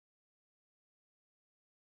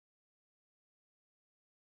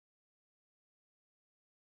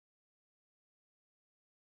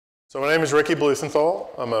So my name is Ricky Bluthenthal.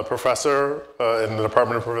 I'm a professor in the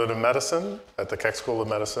Department of Preventive Medicine at the Keck School of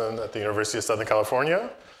Medicine at the University of Southern California.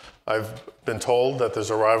 I've been told that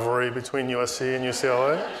there's a rivalry between USC and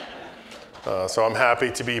UCLA. So I'm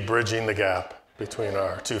happy to be bridging the gap between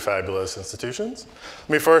our two fabulous institutions. Let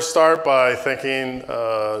me first start by thanking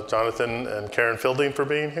Jonathan and Karen Fielding for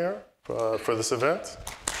being here for this event.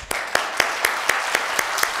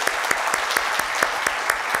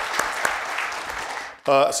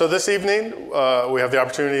 So this evening, we have the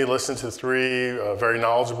opportunity to listen to three very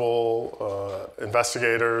knowledgeable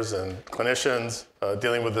investigators and clinicians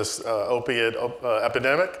dealing with this opiate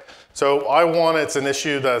epidemic. So it's an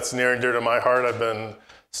issue that's near and dear to my heart. I've been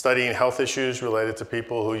studying health issues related to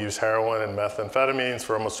people who use heroin and methamphetamines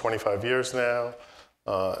for almost 25 years now.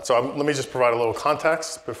 Let me just provide a little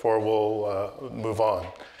context before we'll move on.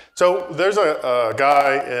 So there's a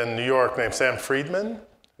guy in New York named Sam Friedman,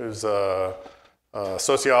 who's a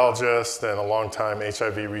sociologist and a longtime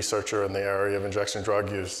HIV researcher in the area of injection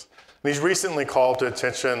drug use. And he's recently called to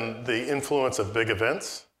attention the influence of big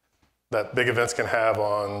events that big events can have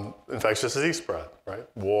on infectious disease spread, right?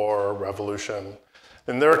 War, revolution.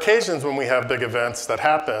 And there are occasions when we have big events that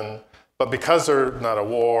happen, but because they're not a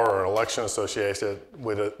war or an election associated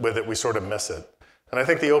with it, we sort of miss it. And I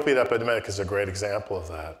think the opiate epidemic is a great example of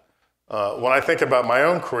that. When I think about my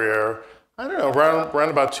own career, I don't know, around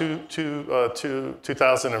about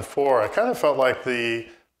 2004, I kind of felt like the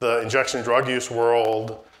injection drug use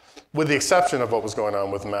world, with the exception of what was going on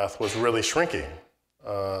with meth, was really shrinking.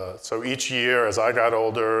 So each year, as I got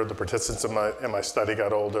older, the participants in my study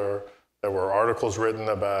got older. There were articles written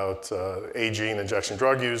about aging injection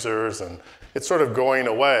drug users, and it's sort of going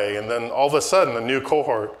away. And then all of a sudden, a new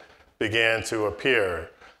cohort began to appear.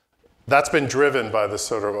 That's been driven by this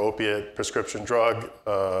sort of opiate prescription drug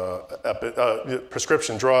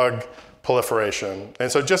proliferation.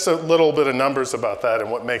 And so just a little bit of numbers about that, and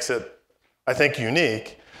what makes it, I think,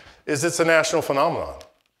 unique is it's a national phenomenon.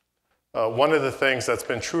 One of the things that's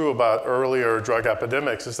been true about earlier drug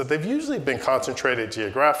epidemics is that they've usually been concentrated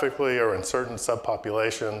geographically or in certain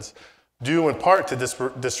subpopulations, due in part to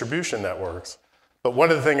distribution networks. But one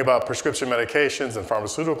of the things about prescription medications and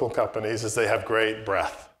pharmaceutical companies is they have great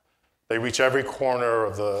breadth. They reach every corner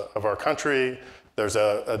of our country. There's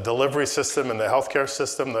a delivery system in the healthcare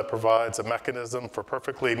system that provides a mechanism for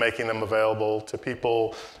perfectly making them available to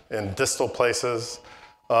people in distal places.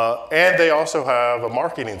 And they also have a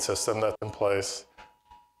marketing system that's in place.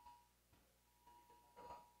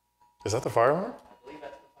 Is that the fire alarm? I believe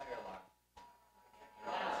that's the fire alarm.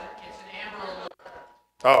 It's an Amber Alert.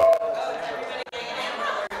 Oh.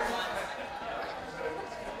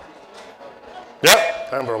 Yep,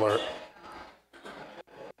 Amber Alert.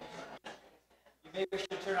 Maybe we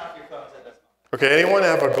should turn off your phones at this moment. Okay, anyone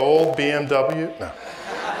have a gold BMW? No.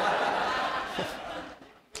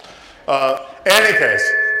 In any case,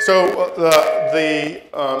 so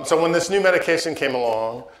when this new medication came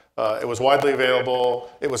along, it was widely available,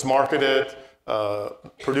 it was marketed.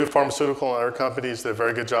 Purdue Pharmaceutical and other companies did a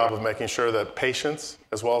very good job of making sure that patients,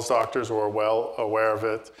 as well as doctors, were well aware of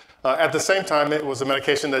it. At the same time, it was a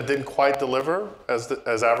medication that didn't quite deliver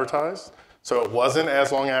as advertised. So it wasn't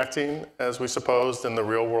as long-acting as we supposed in the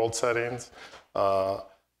real-world settings, and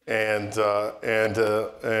it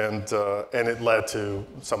led to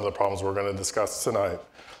some of the problems we're going to discuss tonight.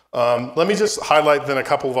 Let me just highlight then a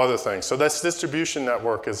couple of other things. So this distribution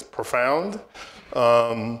network is profound.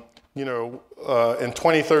 In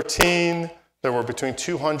 2013, there were between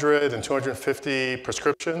 200 and 250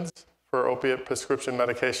 prescriptions for opiate prescription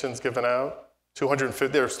medications given out.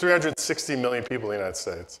 There's 360 million people in the United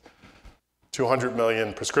States. 200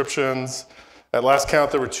 million prescriptions. At last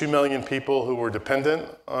count, there were 2 million people who were dependent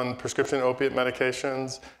on prescription opiate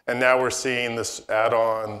medications, and now we're seeing this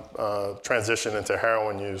add-on transition into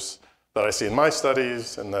heroin use that I see in my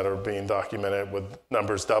studies and that are being documented with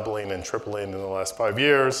numbers doubling and tripling in the last 5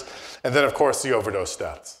 years. And then, of course, the overdose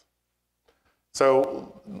deaths.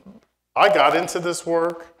 So I got into this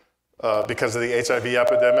work because of the HIV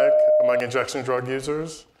epidemic among injection drug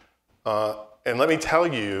users. And let me tell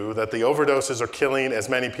you that the overdoses are killing as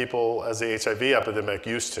many people as the HIV epidemic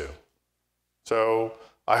used to. So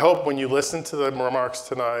I hope when you listen to the remarks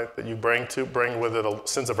tonight that you bring with it a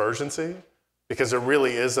sense of urgency, because there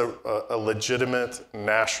really is a legitimate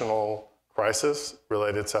national crisis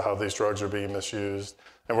related to how these drugs are being misused,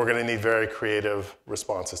 and we're going to need very creative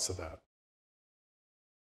responses to that.